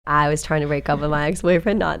I was trying to break up with my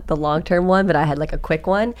ex-boyfriend, not the long-term one, but I had like a quick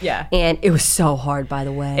one. Yeah. And it was so hard, by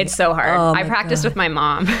the way. It's so hard. Oh I practiced with my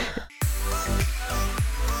mom.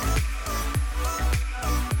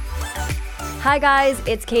 Hi guys,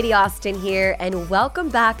 it's Katie Austin here, and welcome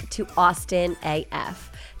back to Austin AF.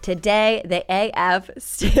 Today, the AF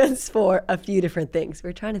stands for a few different things.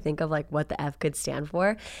 We're trying to think of like what the F could stand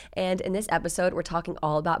for. And in this episode, we're talking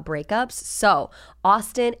all about breakups. So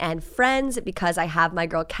Austin and friends, because I have my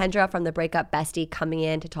girl Kendra from the Breakup Bestie coming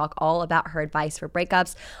in to talk all about her advice for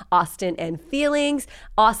breakups. Austin and feelings.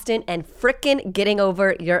 Austin and frickin' getting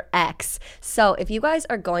over your ex. So if you guys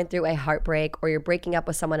are going through a heartbreak or you're breaking up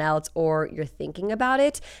with someone else or you're thinking about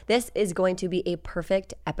it, this is going to be a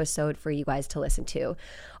perfect episode for you guys to listen to.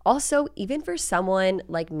 Also, even for someone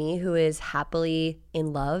like me who is happily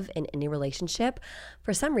in love in any relationship,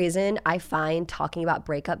 for some reason, I find talking about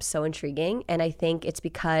breakups so intriguing. And I think it's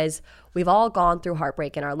because we've all gone through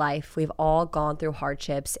heartbreak in our life. We've all gone through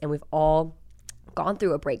hardships, and we've all gone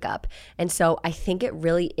through a breakup. And so I think it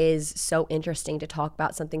really is so interesting to talk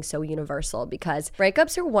about something so universal, because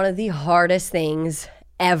breakups are one of the hardest things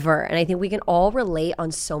ever. And I think we can all relate on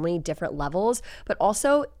so many different levels, but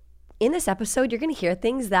also in this episode, you're going to hear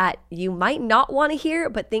things that you might not want to hear,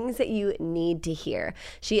 but things that you need to hear.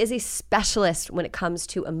 She is a specialist when it comes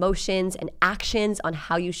to emotions and actions on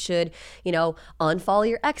how you should, unfollow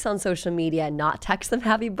your ex on social media, not text them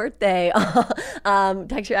happy birthday,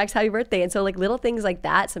 text your ex happy birthday. And so like little things like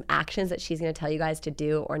that, some actions that she's going to tell you guys to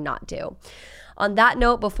do or not do. On that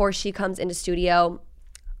note, before she comes into studio,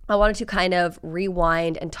 I wanted to kind of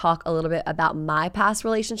rewind and talk a little bit about my past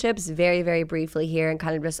relationships very, very briefly here and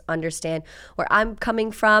kind of just understand where I'm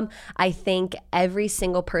coming from. I think every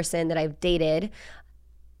single person that I've dated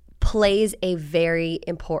plays a very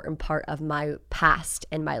important part of my past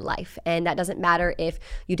and my life. And that doesn't matter if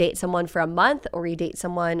you date someone for a month or you date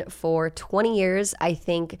someone for 20 years. I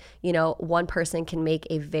think, one person can make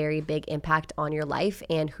a very big impact on your life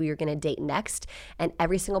and who you're going to date next. And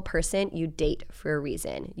every single person you date for a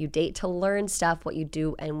reason. You date to learn stuff, what you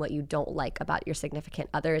do and what you don't like about your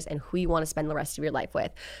significant others and who you want to spend the rest of your life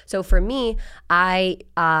with. So for me, I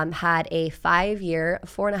had a 5-year,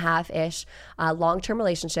 4.5-ish long-term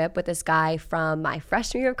relationship with this guy from my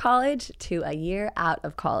freshman year of college to a year out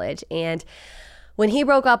of college. And when he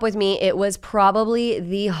broke up with me, it was probably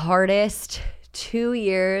the hardest 2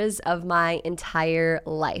 years of my entire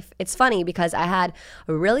life. It's funny because I had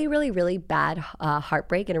a really, really, really bad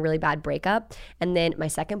heartbreak and a really bad breakup. And then my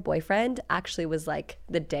second boyfriend actually was like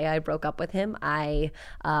the day I broke up with him, I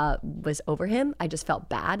was over him. I just felt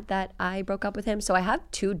bad that I broke up with him. So I have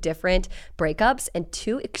 2 different breakups and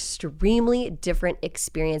 2 extremely different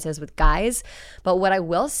experiences with guys. But what I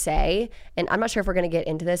will say, and I'm not sure if we're going to get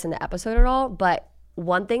into this in the episode at all, but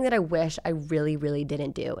one thing that I wish I really, really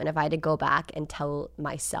didn't do, and if I had to go back and tell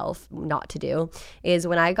myself not to do, is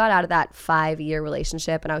when I got out of that 5-year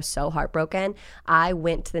relationship and I was so heartbroken, I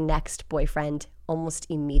went to the next boyfriend almost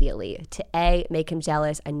immediately to make him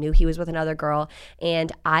jealous. I knew he was with another girl, and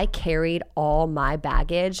I carried all my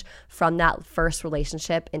baggage from that first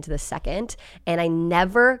relationship into the second, and I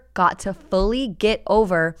never got to fully get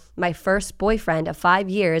over my first boyfriend of 5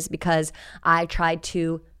 years because I tried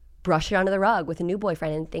to brush it under the rug with a new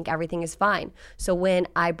boyfriend and think everything is fine. So when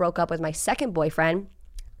I broke up with my second boyfriend,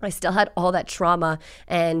 I still had all that trauma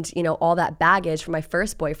and, all that baggage from my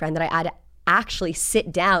first boyfriend that I had to actually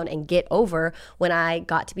sit down and get over when I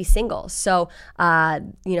got to be single. So,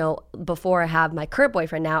 before I have my current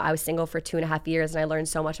boyfriend now, I was single for 2.5 years and I learned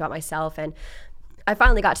so much about myself. And I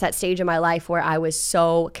finally got to that stage in my life where I was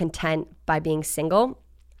so content by being single.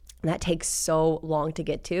 And that takes so long to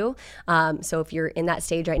get to. So if you're in that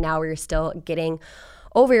stage right now where you're still getting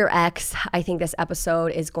over your ex, I think this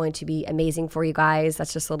episode is going to be amazing for you guys.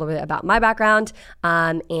 That's just a little bit about my background.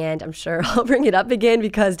 And I'm sure I'll bring it up again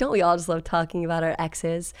because don't we all just love talking about our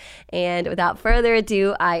exes? And without further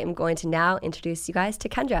ado, I am going to now introduce you guys to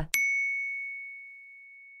Kendra.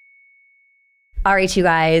 All right, you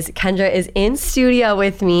guys, Kendra is in studio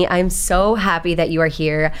with me. I'm so happy that you are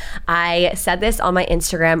here. I said this on my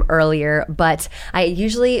Instagram earlier, but I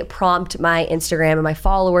usually prompt my Instagram and my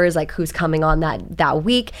followers, like who's coming on that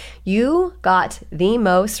week. You got the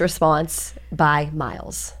most response by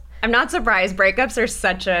miles. I'm not surprised. Breakups are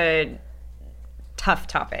such a tough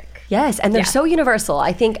topic. Yes, and they're so universal.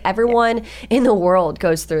 I think everyone in the world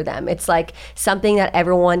goes through them. It's like something that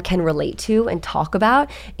everyone can relate to and talk about.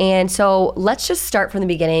 And so let's just start from the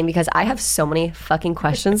beginning because I have so many fucking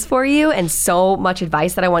questions for you and so much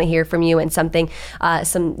advice that I want to hear from you and some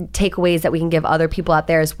takeaways that we can give other people out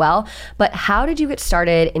there as well. But how did you get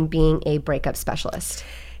started in being a breakup specialist?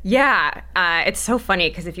 Yeah, it's so funny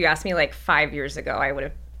because if you asked me like 5 years ago, I would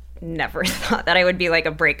have never thought that I would be like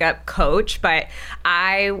a breakup coach, but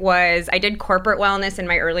I did corporate wellness in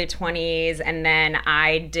my early 20s, and then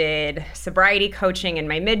I did sobriety coaching in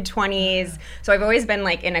my mid 20s. So I've always been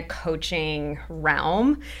like in a coaching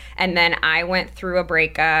realm. And then I went through a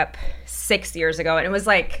breakup 6 years ago, and it was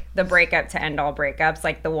like the breakup to end all breakups,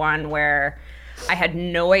 like the one where I had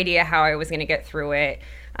no idea how I was going to get through it.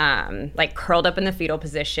 Like curled up in the fetal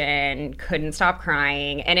position, couldn't stop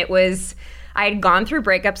crying. And I had gone through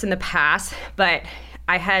breakups in the past, but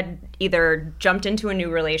I had either jumped into a new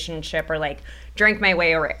relationship or like drank my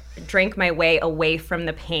way away from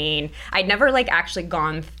the pain. I'd never like actually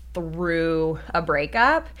gone through a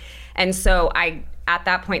breakup. And so at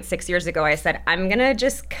that point 6 years ago, I said, I'm going to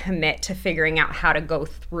just commit to figuring out how to go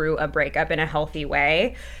through a breakup in a healthy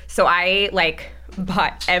way. So I like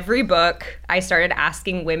bought every book. I started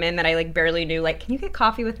asking women that I like barely knew, like, can you get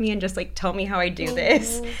coffee with me and just like tell me how I do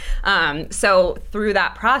this? So through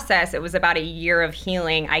that process, it was about a year of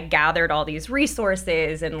healing. I gathered all these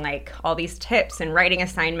resources and like all these tips and writing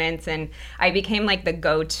assignments, and I became like the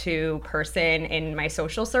go-to person in my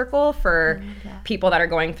social circle for people that are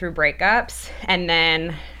going through breakups. And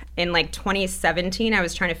then in like 2017, I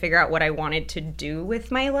was trying to figure out what I wanted to do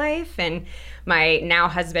with my life. And my now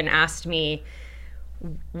husband asked me,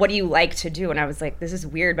 what do you like to do? And I was like, this is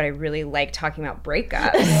weird, but I really like talking about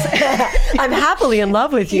breakups. I'm happily in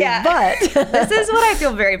love with you, but this is what I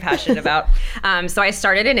feel very passionate about. So I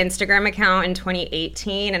started an Instagram account in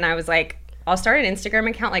 2018, and I was like, I'll start an Instagram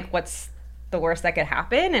account. Like, what's the worst that could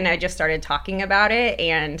happen? And I just started talking about it,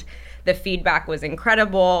 and the feedback was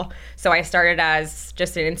incredible. So I started as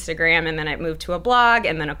just an Instagram, and then it moved to a blog,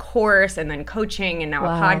 and then a course, and then coaching, and now a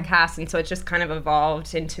podcast. And so it just kind of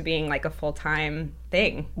evolved into being like a full-time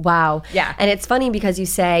thing. Wow. Yeah. And it's funny because you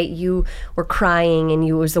say you were crying and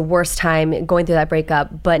it was the worst time going through that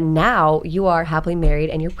breakup, but now you are happily married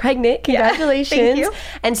and you're pregnant. Congratulations. Yeah, thank you.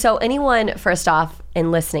 And so anyone, first off,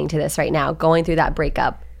 and listening to this right now, going through that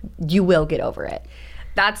breakup, you will get over it.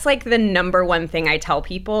 That's like the number one thing I tell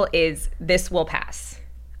people is this will pass.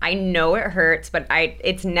 I know it hurts, but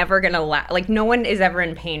it's never gonna last. Like, no one is ever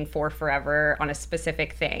in pain for forever on a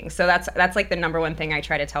specific thing. So that's like the number one thing I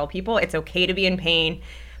try to tell people. It's okay to be in pain,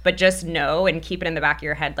 but just know and keep it in the back of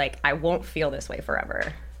your head, like, I won't feel this way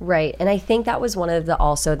forever. Right. And I think that was one of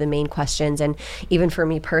the main questions. And even for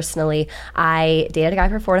me personally, I dated a guy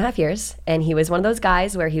for 4.5 years, and he was one of those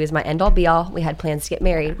guys where he was my end all be all. We had plans to get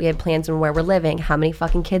married. We had plans on where we're living, how many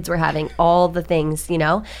fucking kids we're having, all the things, you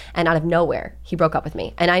know, and out of nowhere, he broke up with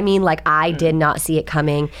me. And I mean, like, I did not see it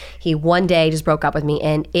coming. He one day just broke up with me,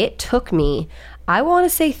 and it took me, I want to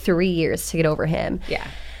say 3 years to get over him. Yeah.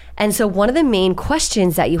 And so one of the main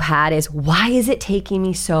questions that you had is, why is it taking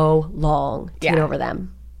me so long to get over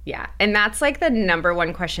them? Yeah. And that's like the number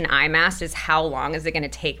one question I'm asked is, how long is it going to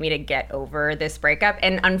take me to get over this breakup?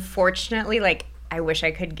 And unfortunately, like, I wish I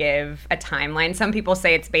could give a timeline. Some people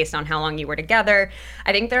say it's based on how long you were together.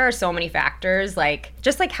 I think there are so many factors, like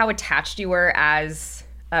just like how attached you were as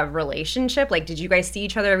a relationship. Like, did you guys see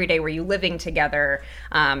each other every day? Were you living together?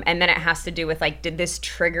 And then it has to do with, like, did this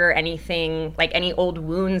trigger anything, like any old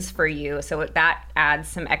wounds for you? So that adds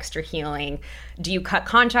some extra healing. Do you cut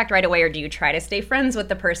contact right away, or do you try to stay friends with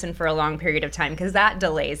the person for a long period of time? Because that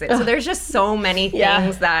delays it. So there's just so many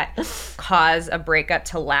things that cause a breakup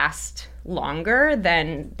to last longer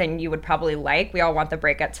than you would probably like. We all want the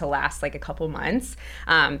breakup to last like a couple months.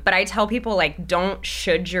 But I tell people, like, don't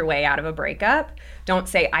should your way out of a breakup. Don't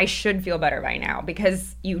say, I should feel better by now,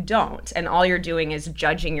 because you don't. And all you're doing is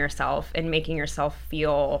judging yourself and making yourself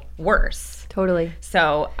feel worse. Totally.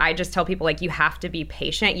 So I just tell people, like, you have to be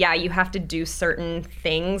patient. Yeah, you have to do certain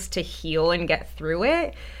things to heal and get through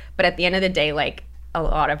it. But at the end of the day, like, a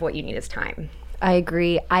lot of what you need is time. I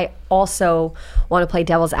agree. I also want to play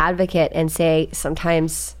devil's advocate and say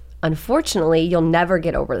sometimes, unfortunately, you'll never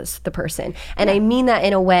get over the person. And I mean that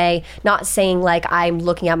in a way, not saying like I'm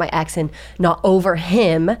looking at my ex and not over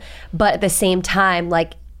him, but at the same time,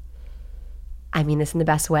 like, I mean this in the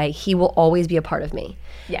best way, he will always be a part of me.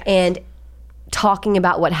 Yes. And talking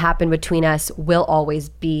about what happened between us will always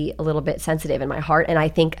be a little bit sensitive in my heart. And I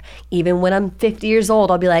think even when I'm 50 years old,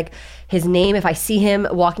 I'll be like, his name, if I see him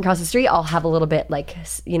walking across the street, I'll have a little bit like,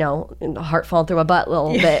 you know, heart falling through my butt a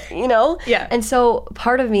little bit, you know? Yeah. And so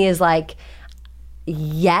part of me is like,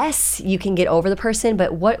 yes, you can get over the person,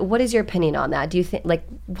 but what is your opinion on that? Do you think, like,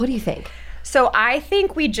 what do you think? So I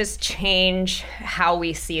think we just change how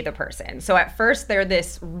we see the person. So at first they're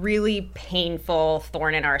this really painful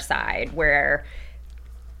thorn in our side where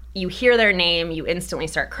you hear their name, you instantly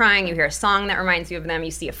start crying, you hear a song that reminds you of them,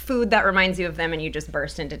 you see a food that reminds you of them, and you just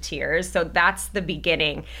burst into tears. So that's the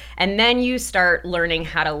beginning. And then you start learning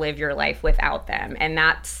how to live your life without them. And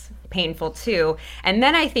that's painful too. And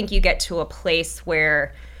then I think you get to a place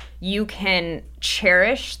where you can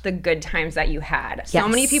cherish the good times that you had. Yes. So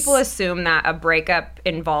many people assume that a breakup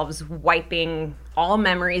involves wiping all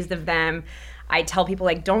memories of them. I tell people,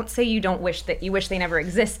 like, don't say you wish they never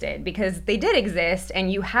existed, because they did exist and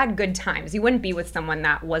you had good times. You wouldn't be with someone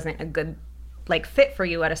that wasn't a good, like, fit for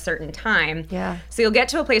you at a certain time. Yeah. So you'll get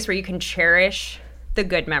to a place where you can cherish the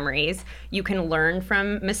good memories. You can learn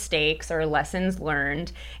from mistakes or lessons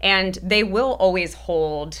learned, and they will always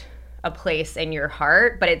hold a place in your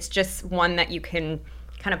heart, but it's just one that you can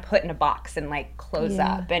kind of put in a box and like close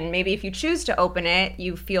up. And maybe if you choose to open it,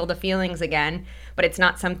 you feel the feelings again, but it's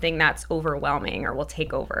not something that's overwhelming or will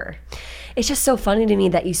take over. It's just so funny to me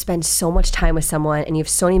that you spend so much time with someone and you have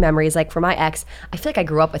so many memories. Like for my ex, I feel like I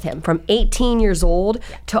grew up with him from 18 years old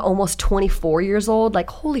to almost 24 years old. Like,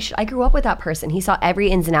 holy shit, I grew up with that person. He saw every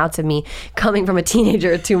ins and outs of me coming from a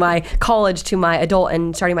teenager to my college to my adult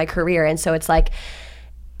and starting my career. And so it's like,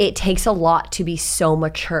 it takes a lot to be so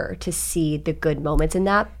mature to see the good moments in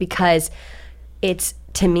that, because it's,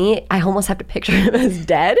 to me, I almost have to picture him as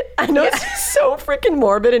dead. I know it's so freaking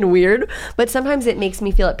morbid and weird, but sometimes it makes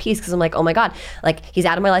me feel at peace, because I'm like, oh my God, like he's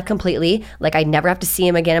out of my life completely. Like I never have to see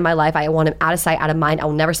him again in my life. I want him out of sight, out of mind. I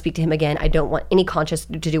will never speak to him again. I don't want any conscious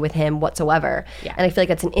to do with him whatsoever. Yeah. And I feel like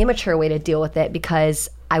that's an immature way to deal with it, because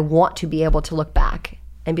I want to be able to look back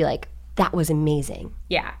and be like, that was amazing.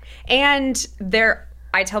 Yeah. And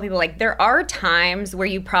I tell people, like, there are times where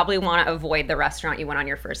you probably want to avoid the restaurant you went on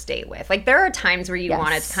your first date with. Like, there are times where you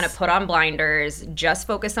want to kind of put on blinders, just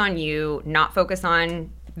focus on you, not focus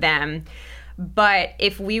on them. But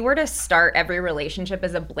if we were to start every relationship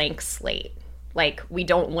as a blank slate, like we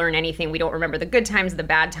don't learn anything, we don't remember the good times, the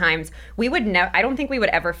bad times, we would never, I don't think we would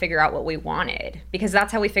ever figure out what we wanted, because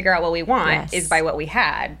that's how we figure out what we want is by what we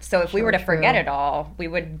had. So if we were to forget it all, we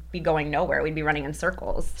would be going nowhere. We'd be running in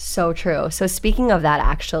circles. So true. So speaking of that,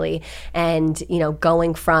 actually, and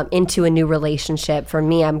going into a new relationship, for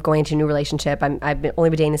me, I'm going into a new relationship. I've only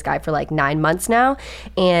been dating this guy for like 9 months now.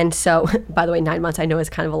 And so, by the way, 9 months I know is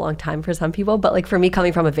kind of a long time for some people, but like for me,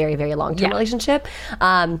 coming from a very, very long-term relationship,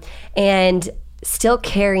 and still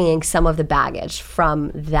carrying some of the baggage from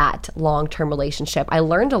that long-term relationship. I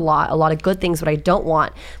learned a lot of good things, what I don't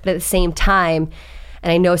want, but at the same time,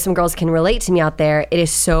 and I know some girls can relate to me out there, it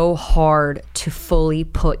is so hard to fully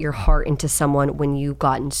put your heart into someone when you've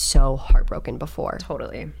gotten so heartbroken before.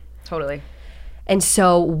 Totally. And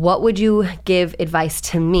so what would you give advice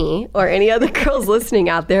to me or any other girls listening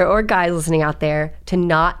out there or guys listening out there to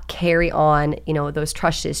not carry on, those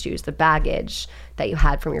trust issues, the baggage that you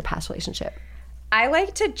had from your past relationship? I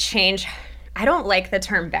like to change. I don't like the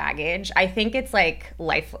term baggage. I think it's like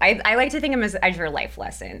life. I like to think of them as your life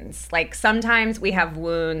lessons. Like sometimes we have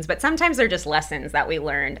wounds, but sometimes they're just lessons that we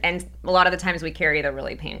learned. And a lot of the times we carry the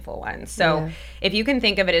really painful ones. So if you can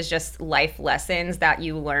think of it as just life lessons that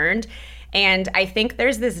you learned. And I think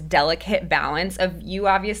there's this delicate balance of, you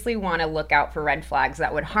obviously want to look out for red flags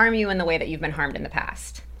that would harm you in the way that you've been harmed in the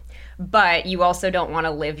past. But you also don't want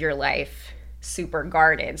to live your life super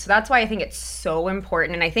guarded. So that's why I think it's so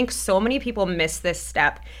important. And I think so many people miss this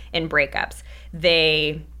step in breakups.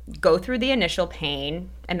 They go through the initial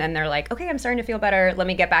pain and then they're like, okay, I'm starting to feel better. Let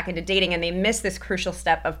me get back into dating. And they miss this crucial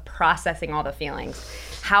step of processing all the feelings.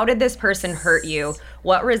 How did this person hurt you?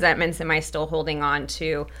 What resentments am I still holding on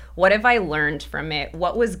to? What have I learned from it?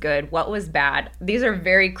 What was good? What was bad? These are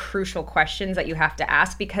very crucial questions that you have to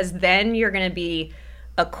ask, because then you're going to be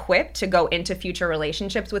equipped to go into future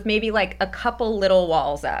relationships with maybe like a couple little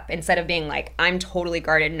walls up, instead of being like, I'm totally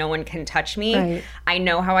guarded, no one can touch me. Right. I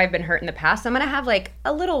know how I've been hurt in the past. So I'm going to have like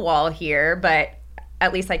a little wall here, but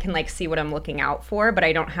at least I can like see what I'm looking out for, but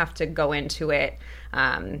I don't have to go into it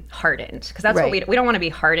hardened, because that's what we don't want to be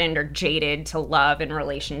hardened or jaded to love and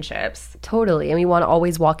relationships. Totally. And we want to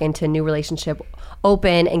always walk into a new relationship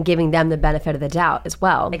open and giving them the benefit of the doubt as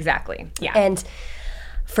well. Exactly. Yeah. And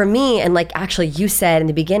for me, and like actually you said in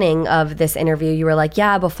the beginning of this interview, you were like,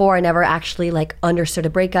 yeah, before I never actually like understood a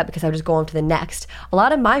breakup because I would just go on to the next. A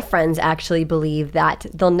lot of my friends actually believe that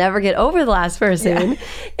they'll never get over the last person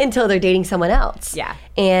until they're dating someone else. Yeah.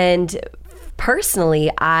 And personally,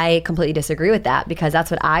 I completely disagree with that, because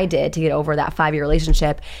that's what I did to get over that 5-year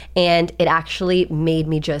relationship. And it actually made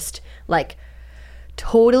me just like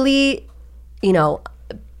totally,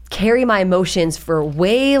 carry my emotions for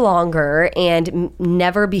way longer and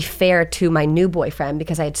never be fair to my new boyfriend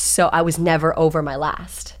because I was never over my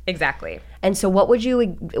last. Exactly. And so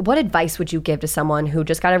what advice would you give to someone who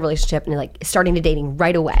just got a relationship and like starting to dating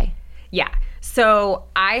right away? Yeah. So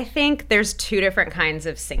I think there's two different kinds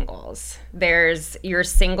of singles. There's you're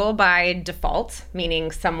single by default,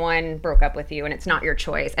 meaning someone broke up with you and it's not your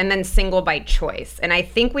choice, and then single by choice. And I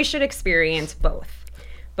think we should experience both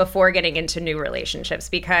before getting into new relationships,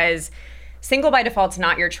 because single by default's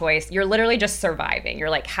not your choice. You're literally just surviving. You're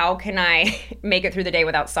like, how can I make it through the day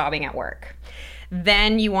without sobbing at work?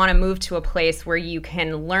 Then you want to move to a place where you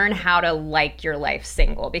can learn how to like your life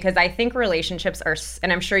single. Because I think relationships are,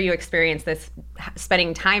 and I'm sure you experience this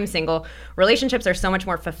spending time single, relationships are so much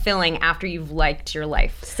more fulfilling after you've liked your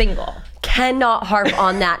life single. Cannot harp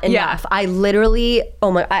on that enough. Yeah. I literally,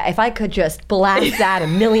 if I could just blast that a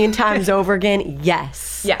million times over again,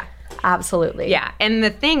 yes. Yeah. Absolutely. Yeah. And the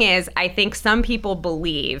thing is, I think some people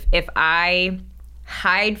believe if I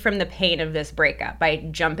hide from the pain of this breakup by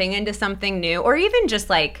jumping into something new, or even just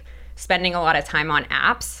like spending a lot of time on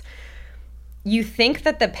apps, you think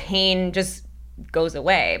that the pain just goes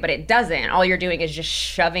away, but it doesn't. All you're doing is just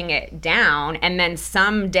shoving it down. And then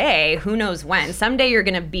someday, who knows when, someday you're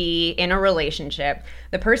going to be in a relationship.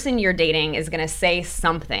 The person you're dating is going to say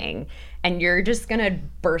something and you're just going to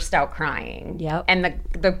burst out crying. Yep. And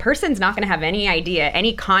the person's not going to have any idea,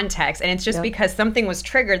 any context. And it's just because something was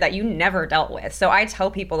triggered that you never dealt with. So I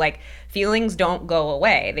tell people, like, feelings don't go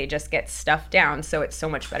away. They just get stuffed down. So it's so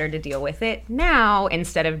much better to deal with it now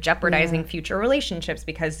instead of jeopardizing future relationships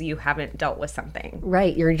because you haven't dealt with something.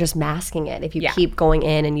 Right. You're just masking it. If you keep going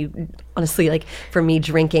in and you, honestly, like for me,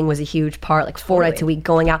 drinking was a huge part, like 4 nights a week,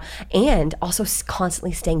 going out, and also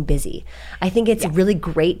constantly staying busy. I think it's really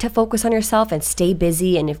great to focus on yourself and stay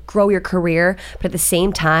busy and grow your career. But at the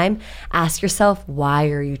same time, ask yourself, why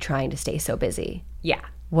are you trying to stay so busy? Yeah.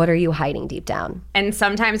 What are you hiding deep down? And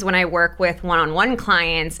sometimes when I work with one-on-one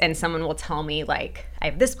clients and someone will tell me, like, I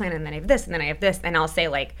have this plan and then I have this and then I have this, and I'll say,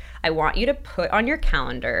 like, I want you to put on your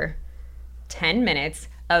calendar 10 minutes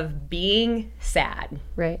of being sad.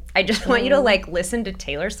 Right. I just want you to, like, listen to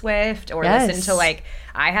Taylor Swift or listen to, like,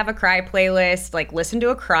 I have a cry playlist, like, listen to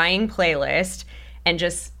a crying playlist and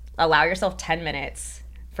just allow yourself 10 minutes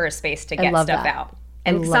for a space to get stuff out.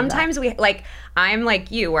 And sometimes I'm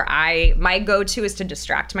like you, where my go-to is to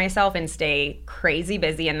distract myself and stay crazy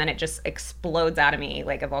busy, and then it just explodes out of me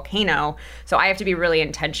like a volcano. So I have to be really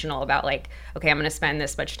intentional about, like, okay, I'm going to spend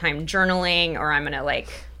this much time journaling, or I'm going to, like,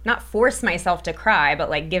 not force myself to cry, but,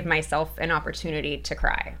 like, give myself an opportunity to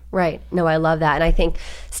cry. Right. No, I love that. And I think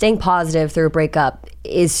staying positive through a breakup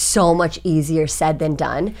is so much easier said than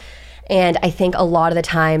done. And I think a lot of the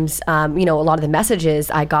times, a lot of the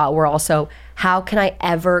messages I got were also, how can I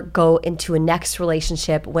ever go into a next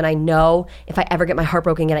relationship when I know if I ever get my heart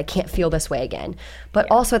broken again, I can't feel this way again?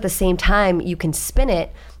 But also at the same time, you can spin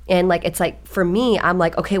it. And like, it's like, for me, I'm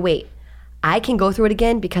like, okay, wait, I can go through it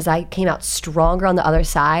again because I came out stronger on the other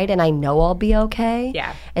side and I know I'll be okay.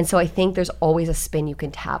 Yeah. And so I think there's always a spin you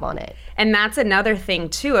can have on it. And that's another thing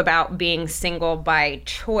too about being single by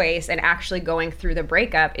choice and actually going through the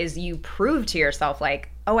breakup is you prove to yourself, like,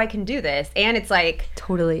 oh, I can do this. And it's like,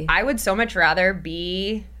 totally, I would so much rather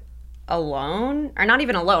be alone, or not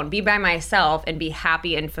even alone, be by myself and be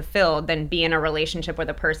happy and fulfilled than be in a relationship where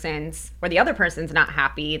the other person's not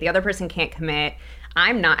happy, the other person can't commit,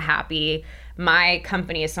 I'm not happy. My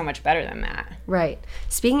company is so much better than that. Right.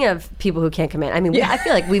 Speaking of people who can't commit, I mean, I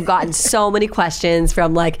feel like we've gotten so many questions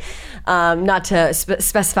from, like, not to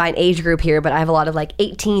specify an age group here, but I have a lot of, like,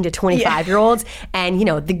 18 to 25-year-olds, and,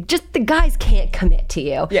 the guys can't commit to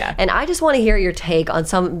you. Yeah. And I just want to hear your take on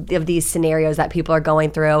some of these scenarios that people are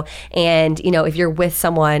going through. And, if you're with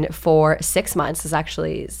someone for 6 months, this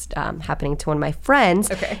actually is happening to one of my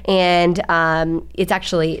friends. Okay. And it's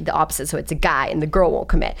actually the opposite. So it's a guy and the girl won't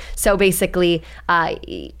commit. So basically,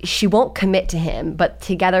 she won't commit to him, but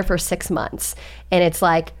together for 6 months. And it's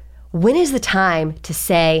like, when is the time to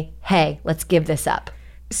say, hey, let's give this up?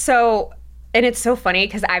 So, and it's so funny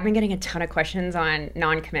because I've been getting a ton of questions on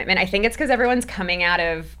non-commitment. I think it's because everyone's coming out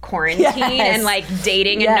of quarantine and, like,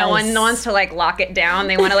 dating, and no one wants to, like, lock it down.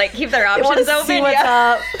 They want to, like, keep their options open. See what's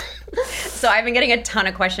up. So I've been getting a ton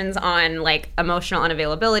of questions on, like, emotional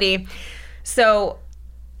unavailability. So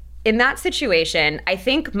in that situation, I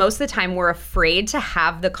think most of the time we're afraid to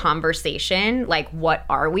have the conversation, like, what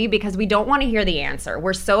are we? Because we don't want to hear the answer.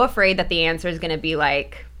 We're so afraid that the answer is going to be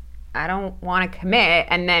like, I don't want to commit.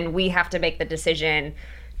 And then we have to make the decision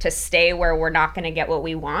to stay where we're not going to get what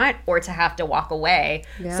we want, or to have to walk away.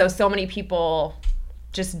 Yeah. So many people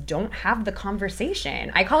just don't have the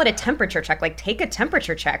conversation. I call it a temperature check. Like, take a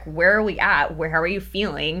temperature check. Where are we at? How are you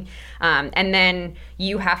feeling? And then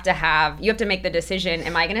you have to make the decision,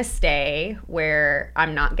 am I going to stay where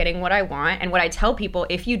I'm not getting what I want? And what I tell people,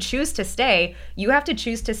 if you choose to stay, you have to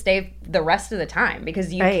choose to stay the rest of the time,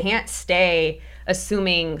 because you can't stay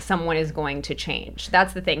assuming someone is going to change.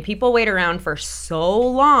 That's the thing. People wait around for so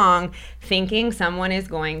long thinking someone is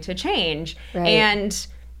going to change. And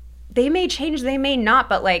they may change, they may not,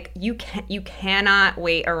 but like you cannot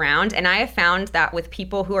wait around. And I have found that with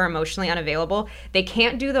people who are emotionally unavailable, they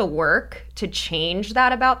can't do the work to change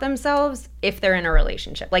that about themselves if they're in a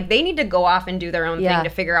relationship. Like, they need to go off and do their own thing to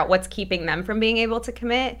figure out what's keeping them from being able to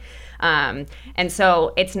commit. And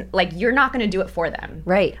so it's like, you're not going to do it for them.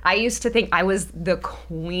 Right. I used to think I was the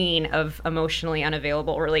queen of emotionally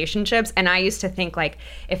unavailable relationships. And I used to think, like,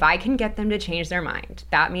 if I can get them to change their mind,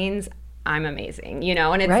 that means I'm amazing, you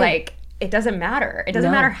know? And it's like, it doesn't matter. It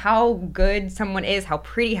doesn't matter how good someone is, how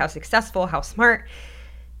pretty, how successful, how smart.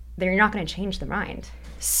 They're not going to change their mind.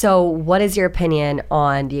 So what is your opinion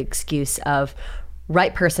on the excuse of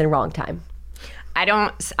right person, wrong time?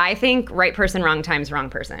 I think right person, wrong time's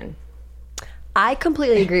wrong person. I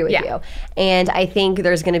completely agree with you. And I think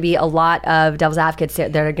there's going to be a lot of devil's advocates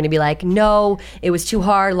that are going to be like, no, it was too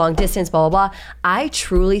hard, long distance, blah, blah, blah. I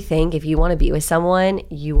truly think if you want to be with someone,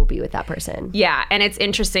 you will be with that person. Yeah. And it's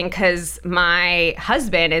interesting because my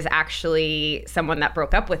husband is actually someone that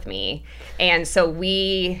broke up with me. And so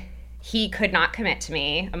he could not commit to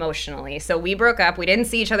me emotionally. So we broke up. We didn't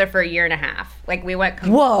see each other for a year and a half. Like, we went...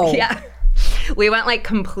 Whoa. Yeah. We went like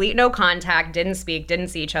complete no contact, didn't speak, didn't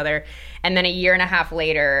see each other. And then a year and a half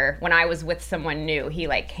later, when I was with someone new, he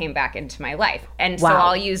like came back into my life. And so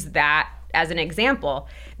I'll use that as an example.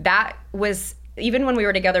 That was, even when we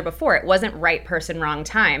were together before, it wasn't right person, wrong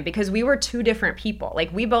time, because we were two different people.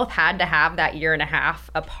 Like, we both had to have that year and a half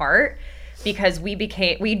apart, because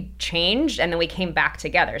we changed and then we came back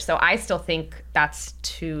together. So I still think that's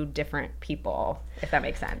two different people, if that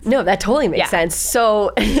makes sense. No, that totally makes sense.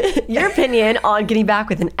 So your opinion on getting back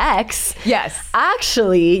with an ex. Yes.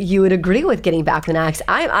 Actually, you would agree with getting back with an ex.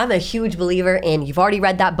 I'm a huge believer in, you've already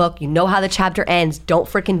read that book, you know how the chapter ends, don't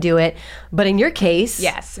freaking do it. But in your case.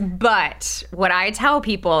 Yes. But what I tell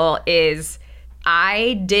people is,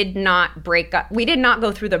 I did not break up. We did not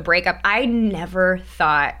go through the breakup. I never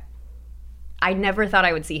thought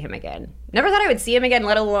I would see him again. Never thought I would see him again,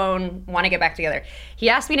 let alone want to get back together. He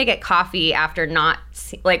asked me to get coffee after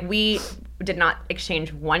we did not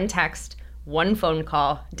exchange one text, one phone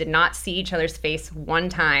call, did not see each other's face one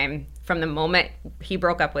time from the moment he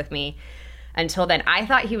broke up with me until then. I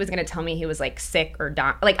thought he was going to tell me he was like sick or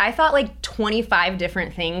dying. Like, I thought like 25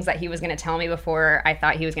 different things that he was going to tell me before I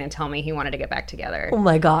thought he was going to tell me he wanted to get back together. Oh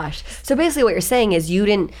my gosh. So basically what you're saying is you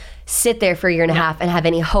didn't sit there for a year and a half and have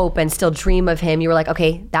any hope and still dream of him. You were like,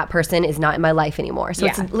 okay, that person is not in my life anymore. So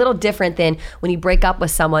it's a little different than when you break up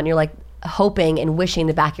with someone, you're like hoping and wishing in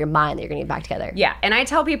the back of your mind that you're going to get back together. Yeah. And I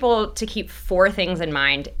tell people to keep 4 things in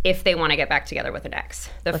mind if they want to get back together with an ex.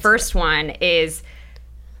 The first one is,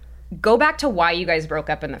 go back to why you guys broke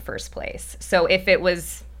up in the first place. So if it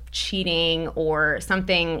was cheating or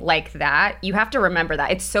something like that, you have to remember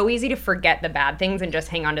that. It's so easy to forget the bad things and just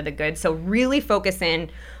hang on to the good. So really focus in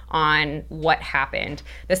on what happened.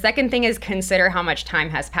 The second thing is, consider how much time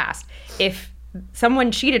has passed. If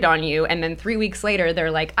someone cheated on you and then 3 weeks later they're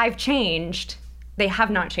like, I've changed, they have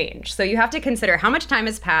not changed. So you have to consider how much time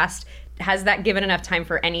has passed. Has that given enough time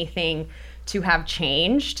for anything to have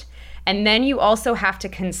changed? And then you also have to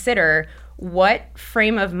consider, what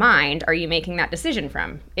frame of mind are you making that decision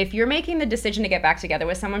from? If you're making the decision to get back together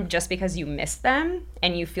with someone just because you miss them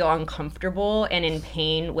and you feel uncomfortable and in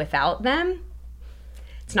pain without them,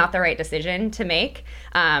 it's not the right decision to make.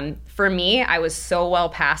 For me, I was so well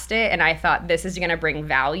past it, and I thought, this is going to bring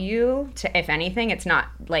value to, if anything, it's not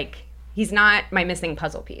like, he's not my missing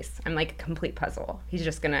puzzle piece. I'm like a complete puzzle. He's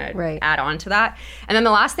just going to add on to that. And then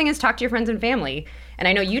the last thing is, talk to your friends and family. And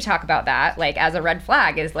I know you talk about that, like, as a red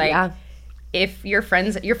flag is like, if your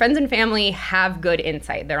friends and family have good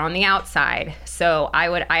insight, they're on the outside. So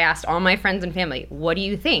I asked all my friends and family, what do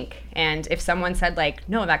you think? And if someone said like,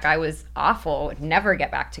 no, that guy was awful, never get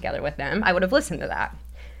back together with them, I would have listened to that.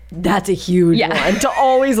 That's a huge one, to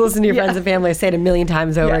always listen to your friends and family. I say it a million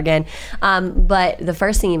times over again. But the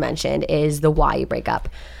first thing you mentioned is the why you break up.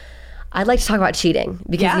 I'd like to talk about cheating,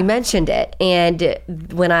 because you mentioned it. And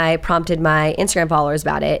when I prompted my Instagram followers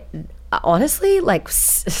about it, honestly, like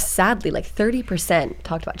sadly, like 30%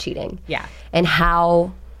 talked about cheating. Yeah. And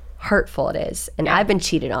how hurtful it is. And I've been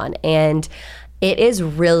cheated on. And it is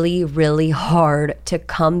really, really hard to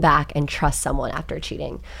come back and trust someone after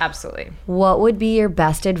cheating. Absolutely. What would be your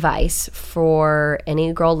best advice for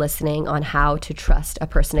any girl listening on how to trust a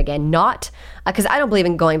person again? Not because I don't believe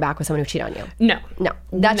in going back with someone who cheated on you. No.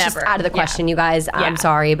 That's Never. just out of the question, you guys. I'm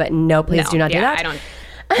sorry, but no, please do not do that. I don't.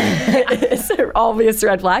 It's an obvious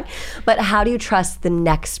red flag. But how do you trust the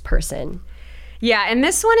next person? Yeah, and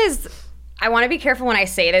this one is, I want to be careful when I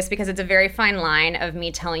say this because it's a very fine line of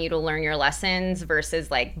me telling you to learn your lessons versus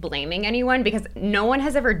like blaming anyone, because no one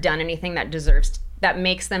has ever done anything that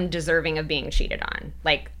makes them deserving of being cheated on.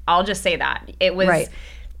 Like, I'll just say that. It was, right.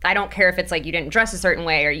 I don't care if it's like you didn't dress a certain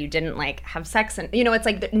way or you didn't like have sex, and it's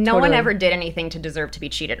like no one ever did anything to deserve to be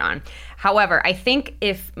cheated on. However, I think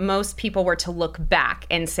if most people were to look back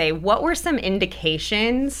and say, what were some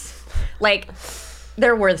indications, like,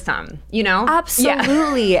 there were some,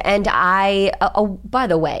 Absolutely. Yeah. And by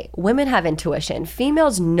the way, women have intuition.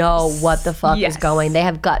 Females know what the fuck is going. They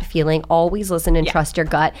have gut feeling. Always listen and trust your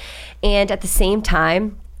gut. And at the same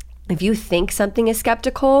time, if you think something is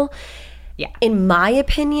skeptical, in my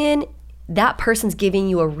opinion, that person's giving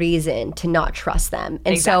you a reason to not trust them.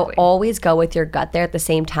 And so always go with your gut there at the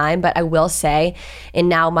same time. But I will say, in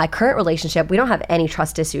now my current relationship, we don't have any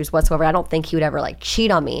trust issues whatsoever. I don't think he would ever like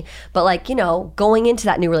cheat on me. But like, going into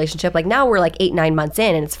that new relationship, like now we're like 8-9 months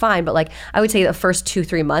in and it's fine. But like, I would say the first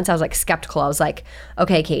 2-3 months, I was like skeptical. I was like,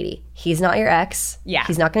 okay, Katie, he's not your ex. Yeah.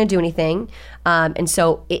 He's not going to do anything. And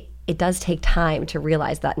so it does take time to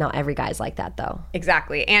realize that not every guy's like that though.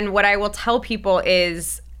 Exactly. And what I will tell people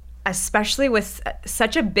is, especially with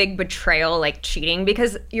such a big betrayal like cheating,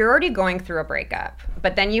 because you're already going through a breakup,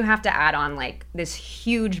 but then you have to add on like this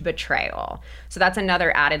huge betrayal. So that's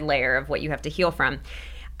another added layer of what you have to heal from.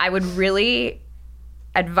 I would really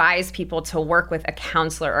advise people to work with a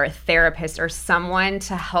counselor or a therapist or someone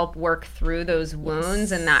to help work through those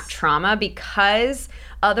wounds and that trauma, because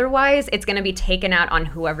otherwise it's going to be taken out on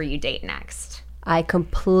whoever you date next. I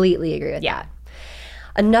completely agree with that.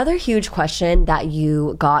 Another huge question that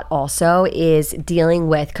you got also is dealing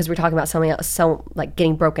with, because we're talking about something else, so like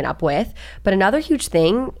getting broken up with, but another huge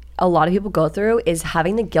thing a lot of people go through is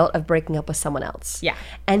having the guilt of breaking up with someone else. Yeah.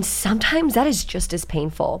 And sometimes that is just as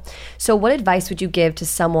painful. So what advice would you give to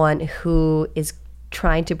someone who is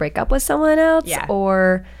trying to break up with someone else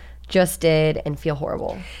or just did and feel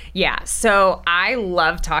horrible? Yeah. So I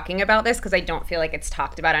love talking about this because I don't feel like it's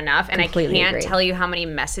talked about enough. And completely I can't tell you how many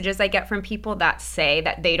messages I get from people that say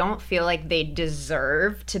that they don't feel like they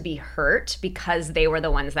deserve to be hurt because they were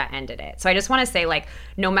the ones that ended it. So I just want to say, like,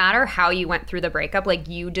 no matter how you went through the breakup, like,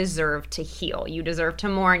 you deserve to heal. You deserve to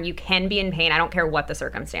mourn. You can be in pain. I don't care what the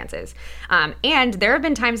circumstances. And there have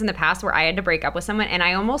been times in the past where I had to break up with someone and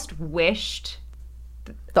I almost wished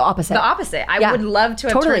the opposite. I would love to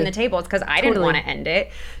have turned the tables because I didn't want to end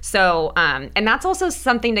it. So, and that's also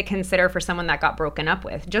something to consider for someone that got broken up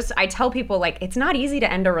with. I tell people, like, it's not easy to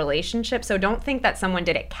end a relationship. So don't think that someone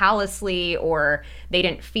did it callously or they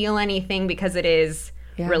didn't feel anything, because it is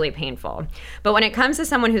really painful. But when it comes to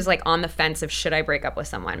someone who's like on the fence of should I break up with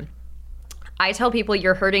someone, I tell people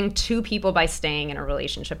you're hurting two people by staying in a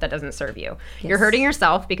relationship that doesn't serve you. Yes. You're hurting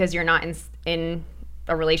yourself because you're not in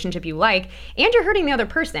a relationship you like, and you're hurting the other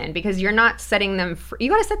person because you're not setting them free. You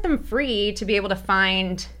got to set them free to be able to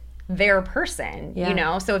find their person,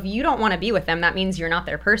 So if you don't want to be with them, that means you're not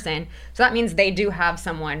their person. So that means they do have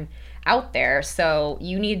someone out there. So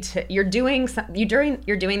you need to, you're doing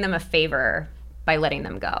them a favor by letting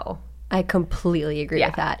them go. I completely agree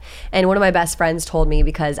with that. And one of my best friends told me,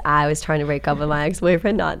 because I was trying to break up with my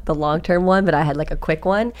ex-boyfriend, not the long-term one, but I had like a quick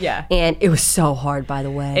one. Yeah. And it was so hard, by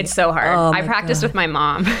the way. It's so hard. I practiced with my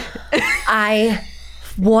mom. I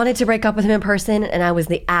wanted to break up with him in person, and I was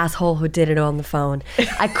the asshole who did it on the phone.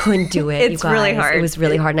 I couldn't do it. It's really hard. It was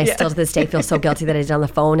really hard. And I still to this day feel so guilty that I did it on the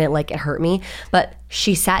phone. It hurt me. But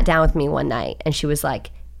she sat down with me one night and she was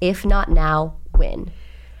like, if not now, when?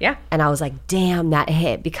 Yeah. And I was like, damn, that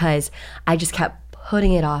hit, because I just kept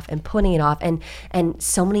putting it off and putting it off. And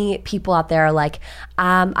so many people out there are like,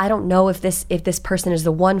 I don't know if this person is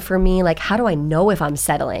the one for me. Like, how do I know if I'm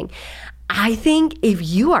settling? I think if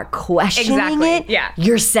you are questioning it,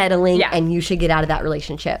 you're settling and you should get out of that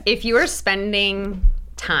relationship. If you are spending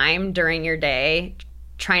time during your day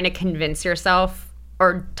trying to convince yourself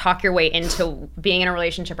or talk your way into being in a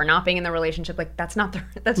relationship or not being in the relationship, like, that's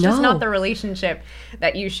just not the relationship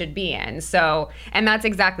that you should be in. So, and that's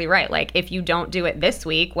exactly right. Like, if you don't do it this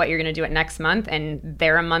week, what you're going to do it next month, and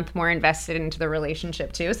they're a month more invested into the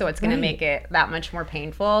relationship too. So it's going to make it that much more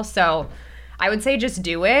painful. So I would say just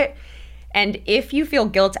do it. And if you feel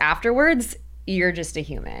guilt afterwards, you're just a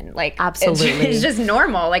human. Like, Absolutely. It's just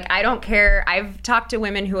normal. Like, I don't care. I've talked to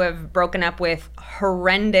women who have broken up with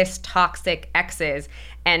horrendous, toxic exes,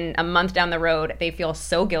 and a month down the road, they feel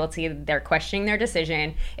so guilty. They're questioning their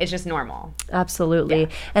decision. It's just normal. Absolutely. Yeah.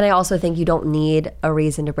 And I also think you don't need a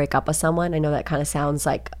reason to break up with someone. I know that kind of sounds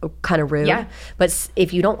like kind of rude. Yeah. But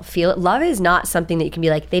if you don't feel it, love is not something that you can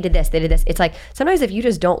be like, they did this, they did this. It's like, sometimes if you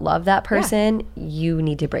just don't love that person, you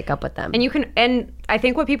need to break up with them. And I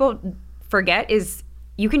think what people forget is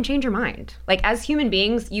you can change your mind. Like, as human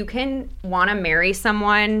beings, you can want to marry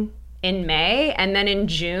someone in May and then in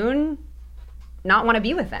June not want to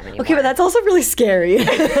be with them anymore. Okay, but that's also really scary.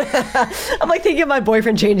 I'm like thinking of my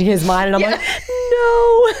boyfriend changing his mind, and I'm like,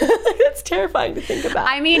 no. That's terrifying to think about.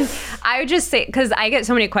 I mean, I would just say, because I get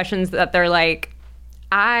so many questions that they're like,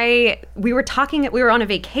 we were on a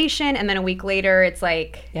vacation, and then a week later, it's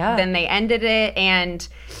like, then they ended it, and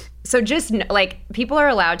so just like, people are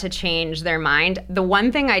allowed to change their mind. The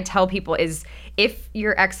one thing I tell people is, if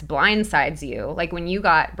your ex blindsides you, like when you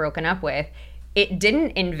got broken up with, it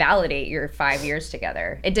didn't invalidate your 5 years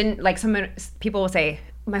together. It didn't, like, people will say,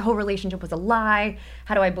 my whole relationship was a lie.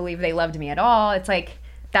 How do I believe they loved me at all? It's like,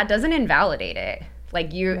 that doesn't invalidate it.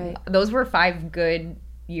 Like, those were 5 good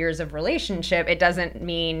years of relationship. It doesn't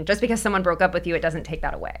mean, just because someone broke up with you, it doesn't take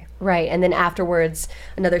that away. Right. And then afterwards,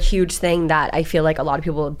 another huge thing that I feel like a lot of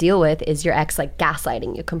people deal with is your ex like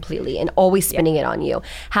gaslighting you completely and always spinning it on you.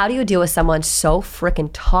 How do you deal with someone so freaking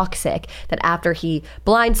toxic that after he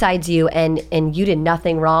blindsides you and you did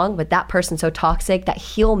nothing wrong, but that person's so toxic that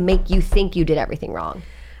he'll make you think you did everything wrong?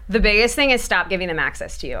 The biggest thing is stop giving them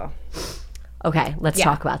access to you. Okay, let's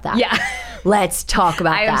talk about that. Yeah. Let's talk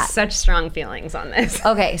about that. I have such strong feelings on this.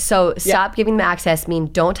 Okay, so stop giving them access, mean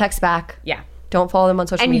don't text back. Yeah. Don't follow them on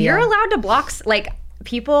social media. And you're allowed to block, like,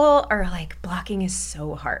 people are like, blocking is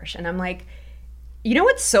so harsh. And I'm like, you know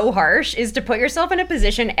what's so harsh is to put yourself in a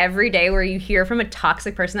position every day where you hear from a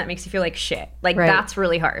toxic person that makes you feel like shit. Like, that's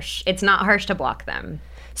really harsh. It's not harsh to block them.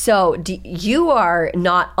 So you are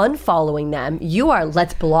not unfollowing them. You are,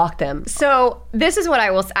 let's block them. So this is what I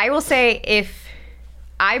will say,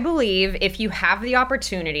 I believe if you have the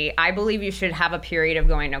opportunity, I believe you should have a period of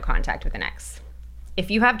going no contact with an ex. If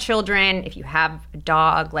you have children, if you have a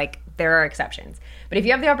dog, like, there are exceptions. But if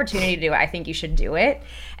you have the opportunity to do it, I think you should do it.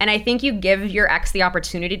 And I think you give your ex the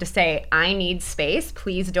opportunity to say, I need space.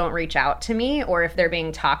 Please don't reach out to me. Or if they're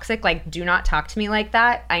being toxic, like, do not talk to me like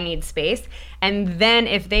that. I need space. And then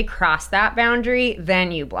if they cross that boundary,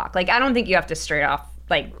 then you block. Like, I don't think you have to straight off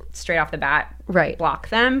the bat block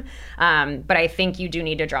them. But I think you do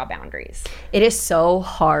need to draw boundaries. It is so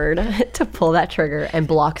hard to pull that trigger and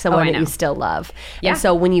block someone that you still love. Yeah. And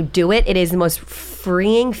so when you do it, it is the most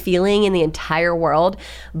freeing feeling in the entire world.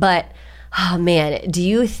 But, oh man, do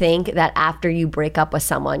you think that after you break up with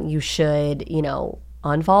someone, you should,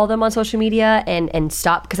 unfollow them on social media and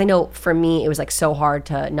stop? Because I know for me, it was like so hard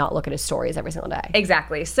to not look at his stories every single day.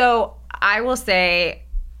 Exactly. So I will say,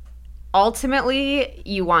 ultimately,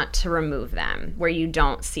 you want to remove them where you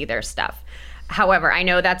don't see their stuff. However, I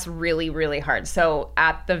know that's really, really hard. So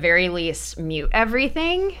at the very least, mute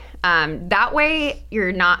everything. That way,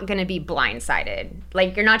 you're not going to be blindsided.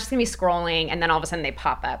 Like, you're not just going to be scrolling and then all of a sudden they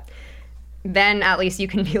pop up. Then at least you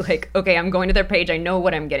can be like, okay, I'm going to their page. I know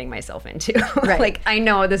what I'm getting myself into. Right. Like, I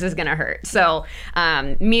know this is going to hurt. So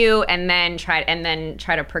mute and then try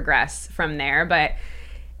to progress from there. But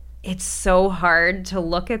it's so hard to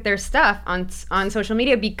look at their stuff on social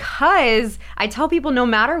media because I tell people no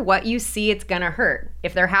matter what you see, it's going to hurt.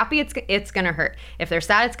 If they're happy, it's going to hurt. If they're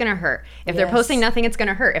sad, it's going to hurt. If they're posting nothing, it's going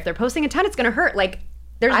to hurt. If they're posting a ton, it's going to hurt. Like,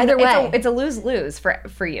 there's either way. It's a lose-lose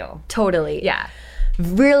for you. Totally. Yeah.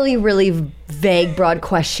 Really, really vague, broad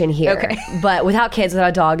question here. Okay. But without kids, without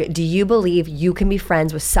a dog, do you believe you can be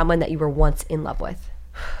friends with someone that you were once in love with?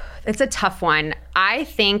 It's a tough one. I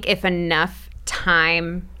think if enough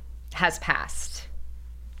time has passed,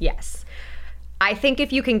 yes. I think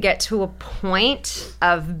if you can get to a point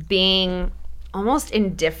of being almost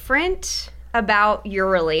indifferent about your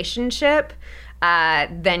relationship,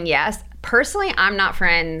 then yes. Personally, I'm not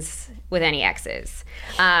friends with any exes.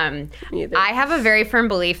 I have a very firm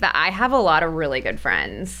belief that I have a lot of really good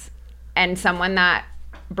friends, and someone that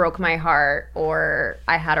broke my heart or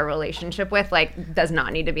I had a relationship with, like, does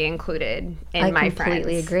not need to be included in my friends. I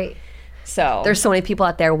completely agree. So there's so many people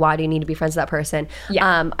out there. Why do you need to be friends with that person?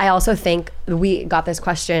 Yeah. I also think we got this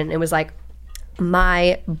question. It was like,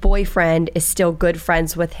 my boyfriend is still good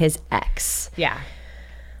friends with his ex. Yeah.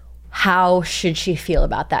 How should she feel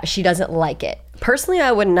about that? She doesn't like it. Personally,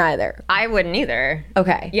 I wouldn't either. I wouldn't either.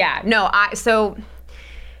 Okay. Yeah. No, so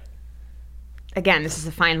again, this is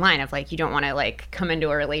a fine line of like, you don't want to like come into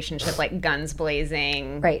a relationship like guns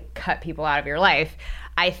blazing, right, cut people out of your life.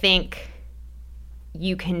 I think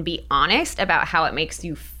you can be honest about how it makes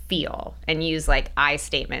you feel and use like I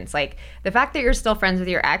statements. Like, the fact that you're still friends with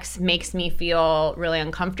your ex makes me feel really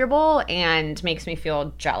uncomfortable and makes me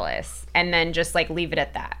feel jealous. And then just like leave it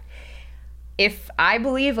at that. If I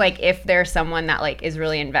believe like if there's someone that like is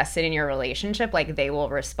really invested in your relationship, like they will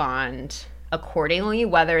respond accordingly,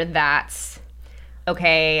 whether that's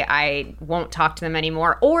okay, I won't talk to them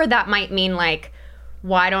anymore, or that might mean like,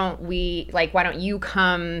 why don't you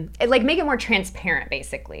come, like make it more transparent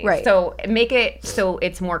basically. Right. So make it so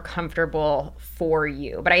it's more comfortable for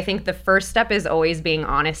you. But I think the first step is always being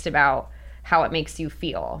honest about how it makes you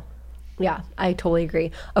feel. Yeah, I totally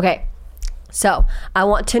agree. Okay. So I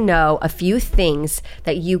want to know a few things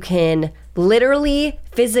that you can literally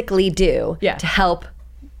physically do to help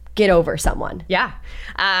get over someone. Yeah.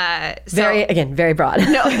 Very broad.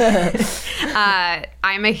 No.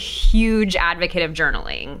 I'm a huge advocate of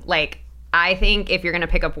journaling. Like, I think if you're going to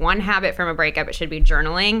pick up one habit from a breakup, it should be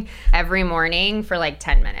journaling every morning for like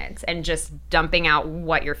 10 minutes and just dumping out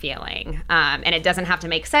what you're feeling. And it doesn't have to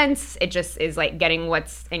make sense. It just is like getting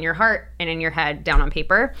what's in your heart and in your head down on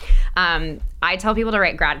paper. I tell people to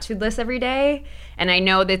write gratitude lists every day. And I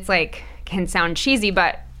know that's like can sound cheesy,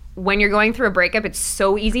 but when you're going through a breakup, it's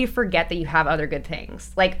so easy to forget that you have other good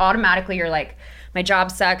things. Like automatically you're like, my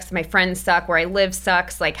job sucks, my friends suck, where I live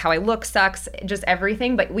sucks, like how I look sucks, just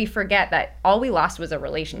everything. But we forget that all we lost was a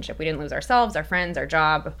relationship. We didn't lose ourselves, our friends, our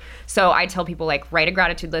job. So I tell people like write a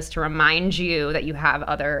gratitude list to remind you that you have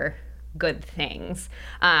other good things.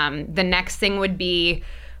 The next thing would be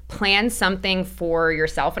plan something for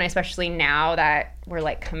yourself, and especially now that we're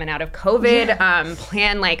like coming out of COVID,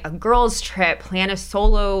 plan like a girls trip, plan a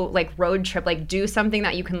solo like road trip, like do something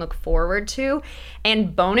that you can look forward to.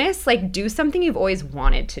 And bonus, like do something you've always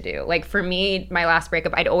wanted to do. Like for me, my last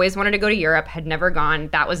breakup, I'd always wanted to go to Europe, had never gone.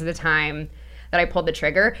 That was the time that I pulled the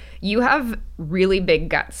trigger. You have really big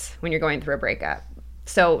guts when you're going through a breakup.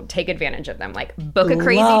 So take advantage of them. Like book a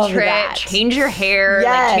crazy trip, change your hair,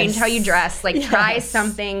 like change how you dress, like try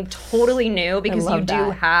something totally new because you do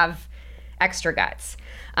have extra guts.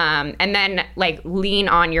 And then like lean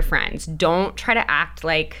on your friends. Don't try to act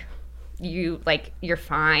like you're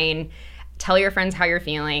fine. Tell your friends how you're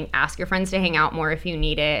feeling. Ask your friends to hang out more if you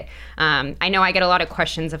need it. I know I get a lot of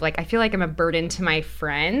questions of like, I feel like I'm a burden to my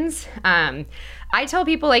friends. I tell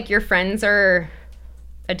people like your friends are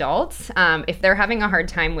adults. If they're having a hard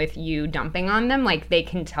time with you dumping on them, like they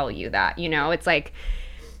can tell you that, you know, it's like,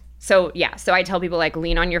 so I tell people like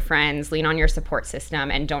lean on your friends, lean on your support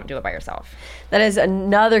system, and don't do it by yourself. That is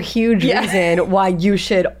another huge reason why you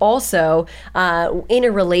should also, in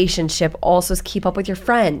a relationship, also keep up with your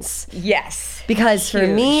friends. Yes. Because for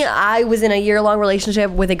me, I was in a year-long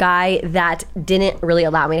relationship with a guy that didn't really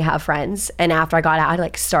allow me to have friends. And after I got out, I had to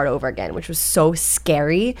like start over again, which was so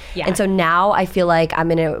scary. Yeah. And so now I feel like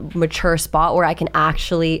I'm in a mature spot where I can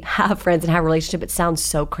actually have friends and have a relationship. It sounds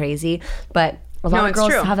so crazy, but a lot of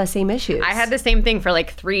girls have the same issues. I had the same thing for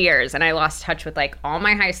like 3 years, and I lost touch with like all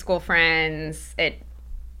my high school friends. It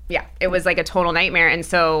was like a total nightmare. And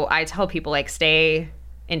so I tell people like stay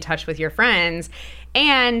in touch with your friends.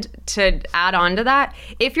 And to add on to that,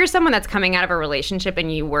 if you're someone that's coming out of a relationship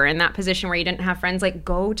and you were in that position where you didn't have friends, like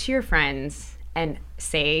go to your friends and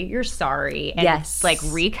say you're sorry and like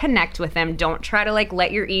reconnect with them. Don't try to like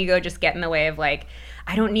let your ego just get in the way of like,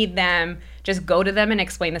 I don't need them. Just go to them and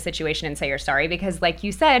explain the situation and say you're sorry, because like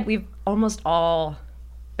you said, we've almost all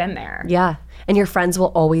been there. Yeah. And your friends will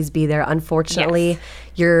always be there. Unfortunately,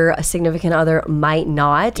 your significant other might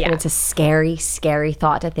not. Yeah. And it's a scary, scary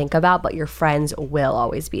thought to think about, but your friends will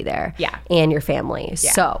always be there. Yeah. And your family.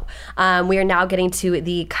 Yeah. So we are now getting to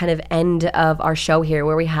the kind of end of our show here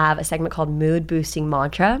where we have a segment called Mood Boosting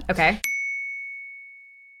Mantra. Okay.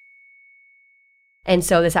 And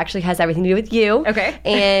so this actually has everything to do with you. Okay.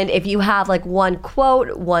 And if you have like one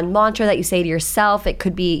quote, one mantra that you say to yourself, it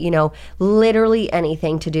could be, you know, literally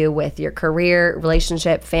anything to do with your career,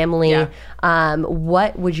 relationship, family. Yeah.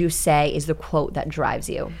 What would you say is the quote that drives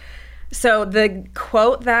you? So the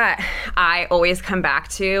quote that I always come back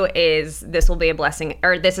to is this will be a blessing,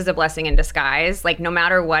 or this is a blessing in disguise. Like no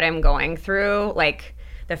matter what I'm going through, like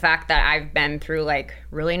the fact that I've been through like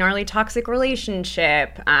really gnarly toxic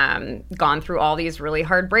relationship, gone through all these really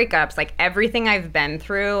hard breakups, like everything I've been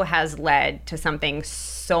through has led to something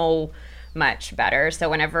so much better. So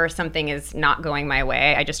whenever something is not going my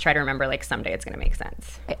way, I just try to remember like someday it's going to make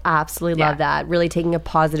sense. I absolutely love that. Really taking a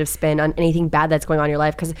positive spin on anything bad that's going on in your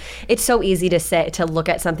life, because it's so easy to look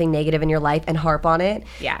at something negative in your life and harp on it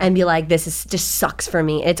and be like, this is just sucks for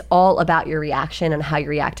me. It's all about your reaction and how you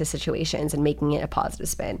react to situations and making it a positive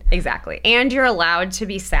spin. Exactly. And you're allowed to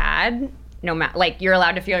be sad. No matter, like, you're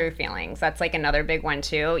allowed to feel your feelings. That's like another big one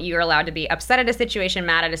too. You're allowed to be upset at a situation,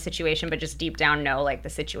 mad at a situation, but just deep down know like the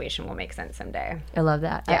situation will make sense someday. I love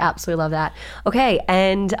that. I absolutely love that. Okay,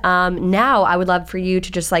 and now I would love for you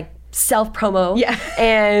to just like self-promo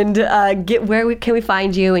and can we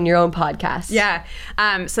find you in your own podcast?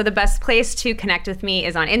 So the best place to connect with me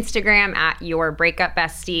is on Instagram at Your Breakup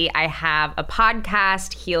Bestie. I have a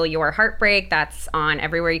podcast, Heal Your Heartbreak, that's on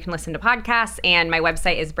everywhere you can listen to podcasts, and my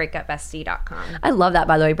website is breakupbestie.com. I love that,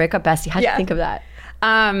 by the way. Breakup Bestie. How'd you think of that?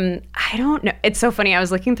 I don't know. It's so funny. I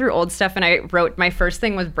was looking through old stuff and I wrote my first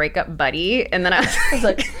thing was Breakup Buddy, and then I was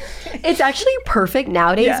like, it's actually perfect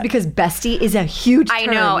nowadays because bestie is a huge term. I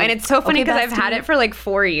know, and it's so funny because I've had it for like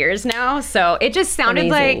 4 years now. So it just sounded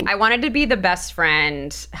like I wanted to be the best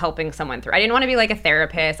friend helping someone through. I didn't want to be like a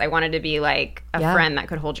therapist. I wanted to be like a friend that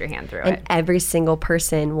could hold your hand through it. And every single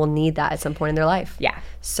person will need that at some point in their life. Yeah.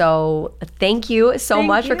 So thank you so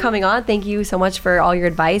much for coming on. Thank you so much for all your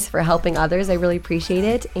advice, for helping others. I really appreciate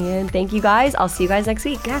it. And thank you guys. I'll see you guys next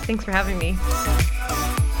week. Yeah, thanks for having me.